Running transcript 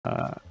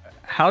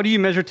How do you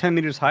measure 10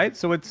 meters height?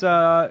 So it's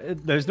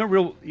there's no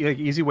real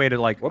easy way to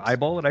like Whoops.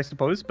 eyeball it, I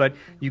suppose, but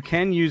you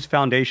can use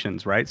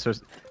foundations, right? So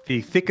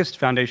the thickest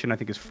foundation I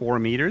think is 4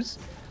 meters.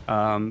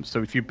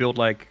 So if you build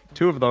like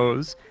 2 of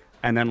those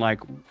and then like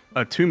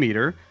a 2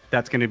 meter,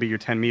 that's going to be your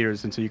 10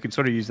 meters, and so you can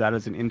sort of use that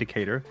as an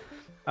indicator.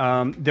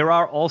 There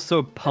are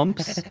also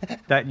pumps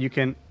that you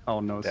can. Oh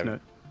no,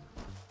 Snut.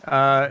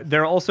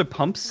 There are also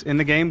pumps in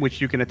the game which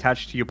you can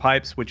attach to your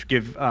pipes, which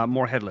give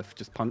more head lift.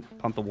 Just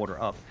pump the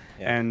water up.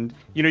 Yeah. And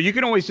you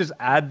can always just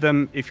add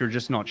them if you're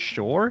just not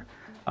sure.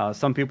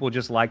 Some people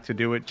just like to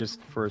do it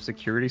just for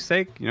security's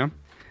sake, Yeah.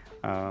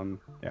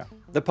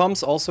 The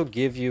pumps also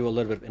give you a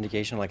little bit of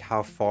indication like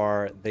how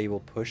far they will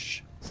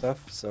push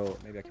stuff. So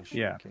maybe I can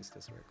showcase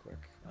this real quick.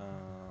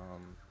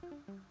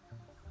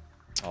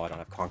 Oh, I don't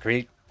have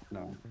concrete.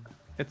 No,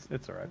 it's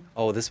all right.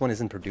 Oh, this one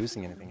isn't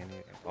producing anything.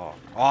 That's all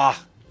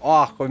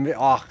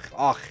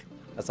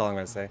I'm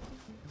gonna say.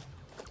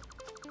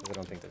 I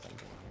don't think there's anything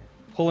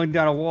here. Pulling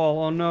down a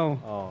wall. Oh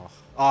no.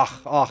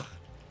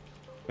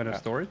 Better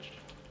storage?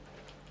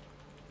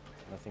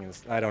 Nothing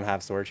is. I don't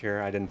have storage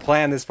here. I didn't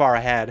plan this far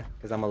ahead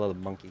because I'm a little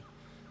monkey.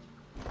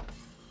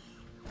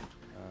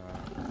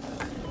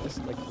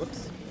 Just like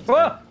whoops.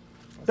 Whoa!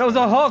 That was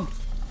a hog.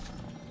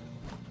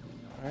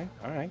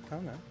 All right,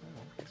 calm down.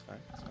 It's fine.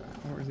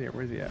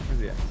 Where's he at?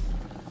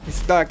 He's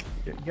stuck.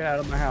 Get out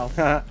of my house.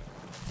 Can't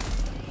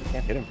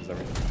hit him for some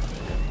reason.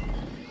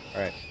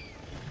 All right.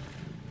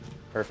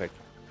 Perfect.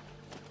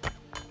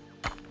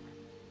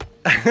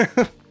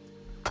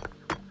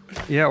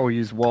 Yeah, or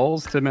use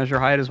walls to measure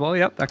height as well.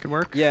 Yep, that could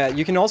work. Yeah,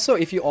 you can also,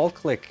 if you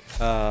alt-click,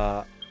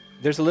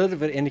 there's a little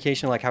bit of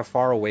indication like how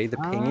far away the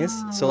ping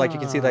is. So like you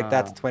can see like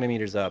that's 20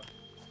 meters up.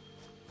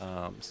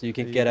 So you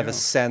can get a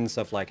sense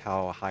of like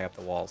how high up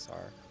the walls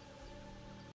are.